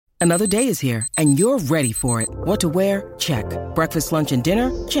Another day is here, and you're ready for it. What to wear? Check. Breakfast, lunch, and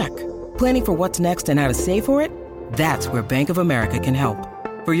dinner? Check. Planning for what's next and how to save for it? That's where Bank of America can help.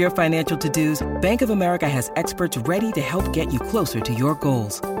 For your financial to-dos, Bank of America has experts ready to help get you closer to your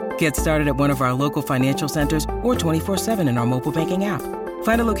goals. Get started at one of our local financial centers or 24/7 in our mobile banking app.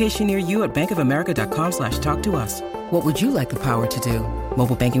 Find a location near you at bankofamerica.com/talktous. What would you like the power to do?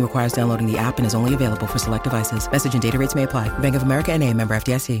 Mobile banking requires downloading the app and is only available for select devices. Message and data rates may apply. Bank of America N.A., member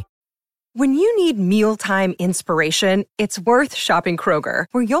FDIC. When you need mealtime inspiration, it's worth shopping Kroger,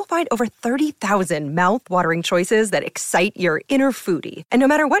 where you'll find over 30,000 mouth-watering choices that excite your inner foodie. And no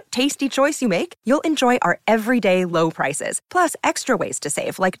matter what tasty choice you make, you'll enjoy our everyday low prices, plus extra ways to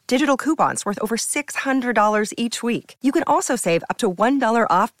save, like digital coupons worth over $600 each week. You can also save up to $1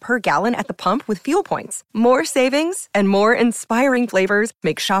 off per gallon at the pump with fuel points. More savings and more inspiring flavors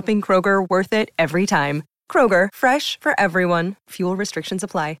make shopping Kroger worth it every time. Kroger, fresh for everyone. Fuel restrictions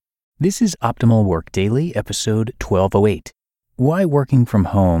apply. This is Optimal Work Daily, episode 1208. Why Working from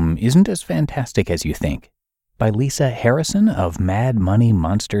Home Isn't as Fantastic as You Think, by Lisa Harrison of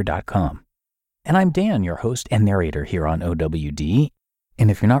MadMoneyMonster.com. And I'm Dan, your host and narrator here on OWD.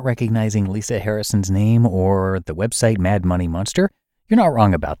 And if you're not recognizing Lisa Harrison's name or the website Mad Money Monster, you're not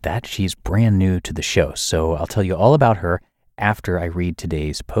wrong about that. She's brand new to the show, so I'll tell you all about her after I read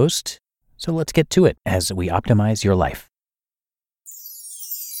today's post. So let's get to it as we optimize your life.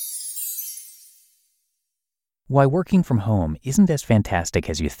 Why Working from Home Isn't as Fantastic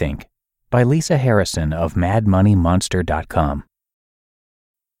as You Think, by Lisa Harrison of MadMoneyMonster.com.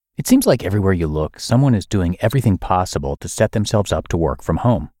 It seems like everywhere you look, someone is doing everything possible to set themselves up to work from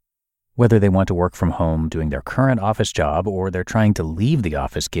home. Whether they want to work from home doing their current office job or they're trying to leave the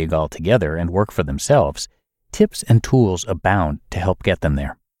office gig altogether and work for themselves, tips and tools abound to help get them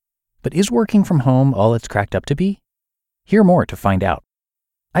there. But is working from home all it's cracked up to be? Hear more to find out.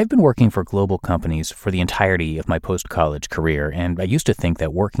 I've been working for global companies for the entirety of my post-college career, and I used to think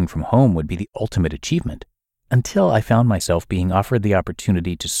that working from home would be the ultimate achievement, until I found myself being offered the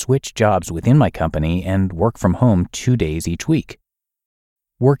opportunity to switch jobs within my company and work from home 2 days each week.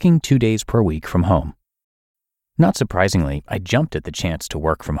 Working 2 days per week from home. Not surprisingly, I jumped at the chance to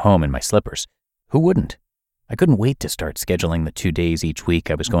work from home in my slippers. Who wouldn't? I couldn't wait to start scheduling the 2 days each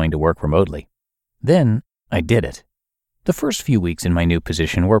week I was going to work remotely. Then I did it. The first few weeks in my new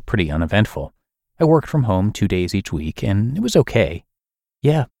position were pretty uneventful. I worked from home 2 days each week, and it was okay.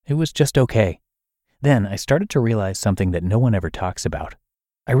 Yeah, it was just okay. Then I started to realize something that no one ever talks about.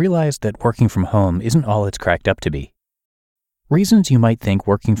 I realized that working from home isn't all it's cracked up to be. Reasons you might think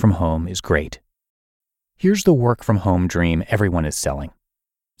working from home is great. Here's the work from home dream everyone is selling.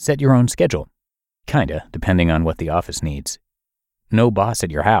 Set your own schedule. Kinda, depending on what the office needs. No boss at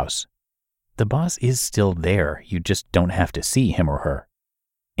your house. The boss is still there, you just don't have to see him or her.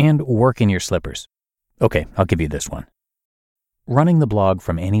 And work in your slippers. Okay, I'll give you this one. Running the blog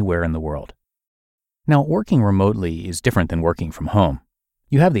from anywhere in the world. Now, working remotely is different than working from home.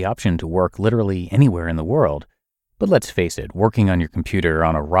 You have the option to work literally anywhere in the world, but let's face it, working on your computer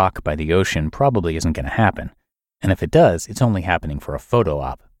on a rock by the ocean probably isn't going to happen. And if it does, it's only happening for a photo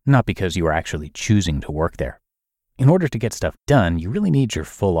op, not because you are actually choosing to work there. In order to get stuff done, you really need your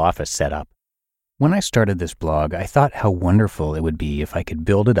full office set up. When I started this blog, I thought how wonderful it would be if I could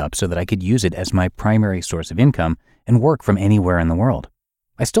build it up so that I could use it as my primary source of income and work from anywhere in the world.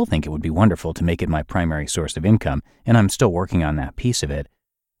 I still think it would be wonderful to make it my primary source of income, and I'm still working on that piece of it.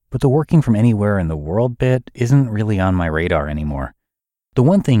 But the working from anywhere in the world bit isn't really on my radar anymore. The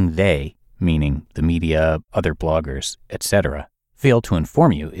one thing they, meaning the media, other bloggers, etc., fail to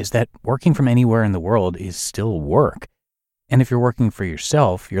inform you is that working from anywhere in the world is still work. And if you're working for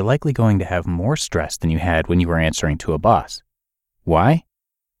yourself, you're likely going to have more stress than you had when you were answering to a boss. Why?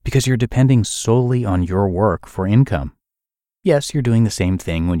 Because you're depending solely on your work for income. Yes, you're doing the same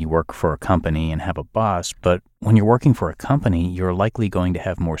thing when you work for a company and have a boss, but when you're working for a company, you're likely going to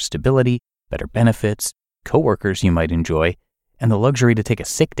have more stability, better benefits, coworkers you might enjoy, and the luxury to take a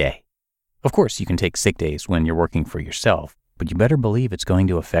sick day. Of course, you can take sick days when you're working for yourself, but you better believe it's going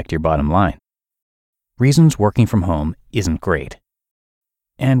to affect your bottom line. Reasons working from home isn't great.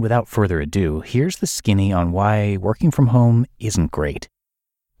 And without further ado, here's the skinny on why working from home isn't great.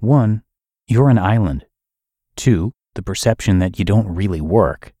 1. You're an island. 2. The perception that you don't really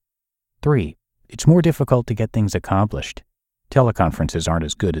work. 3. It's more difficult to get things accomplished. Teleconferences aren't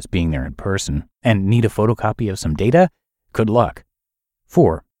as good as being there in person. And need a photocopy of some data? Good luck.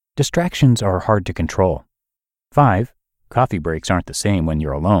 4. Distractions are hard to control. 5. Coffee breaks aren't the same when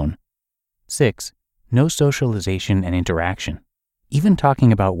you're alone. 6. No socialization and interaction. Even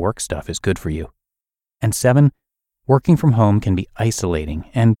talking about work stuff is good for you. And 7. working from home can be isolating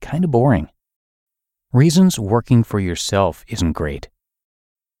and kind of boring. Reasons working for yourself isn't great.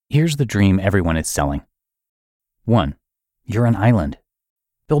 Here's the dream everyone is selling. 1. You're an island.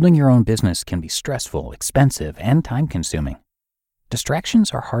 Building your own business can be stressful, expensive, and time-consuming.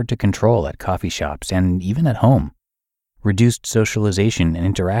 Distractions are hard to control at coffee shops and even at home. Reduced socialization and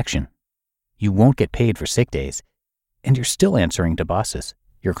interaction. You won't get paid for sick days, and you're still answering to bosses,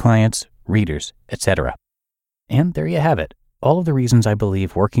 your clients, readers, etc. And there you have it, all of the reasons I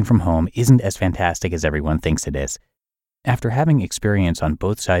believe working from home isn't as fantastic as everyone thinks it is. After having experience on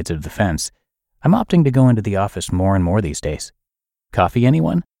both sides of the fence, I'm opting to go into the office more and more these days. Coffee,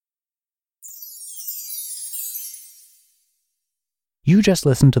 anyone? You just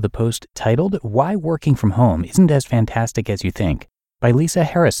listened to the post titled "Why Working From Home Isn't As Fantastic as You Think" by Lisa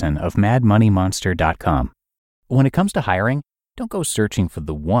Harrison of MadMoneyMonster.com. When it comes to hiring, don't go searching for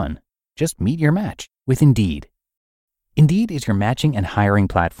the one. Just meet your match with Indeed. Indeed is your matching and hiring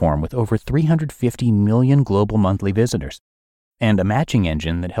platform with over 350 million global monthly visitors, and a matching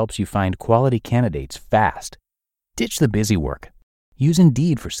engine that helps you find quality candidates fast. Ditch the busy work. Use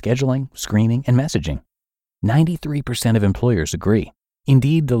Indeed for scheduling, screening, and messaging. 93% of employers agree.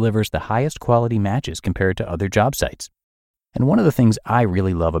 Indeed delivers the highest quality matches compared to other job sites. And one of the things I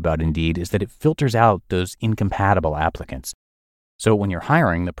really love about Indeed is that it filters out those incompatible applicants. So when you're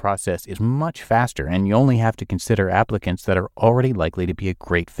hiring, the process is much faster and you only have to consider applicants that are already likely to be a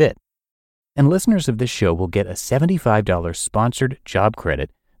great fit. And listeners of this show will get a $75 sponsored job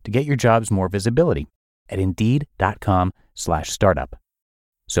credit to get your jobs more visibility at Indeed.com/startup.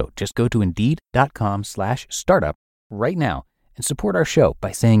 So just go to Indeed.com/startup right now and support our show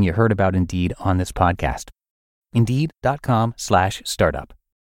by saying you heard about Indeed on this podcast. Indeed.com/startup.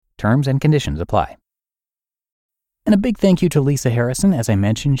 Terms and conditions apply. And a big thank you to Lisa Harrison. As I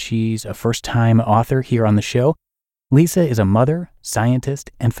mentioned, she's a first-time author here on the show. Lisa is a mother, scientist,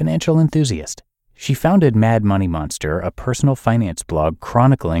 and financial enthusiast. She founded Mad Money Monster, a personal finance blog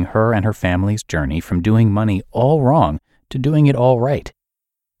chronicling her and her family's journey from doing money all wrong to doing it all right.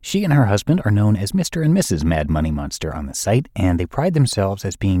 She and her husband are known as Mr. and Mrs. Mad Money Monster on the site, and they pride themselves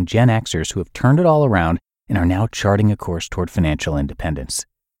as being Gen Xers who have turned it all around and are now charting a course toward financial independence.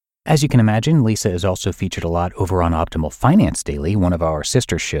 As you can imagine, Lisa is also featured a lot over on Optimal Finance Daily, one of our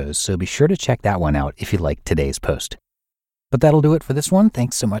sister shows, so be sure to check that one out if you like today's post. But that'll do it for this one.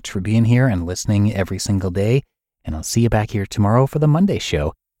 Thanks so much for being here and listening every single day, and I'll see you back here tomorrow for the Monday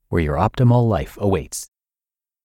show, where your optimal life awaits.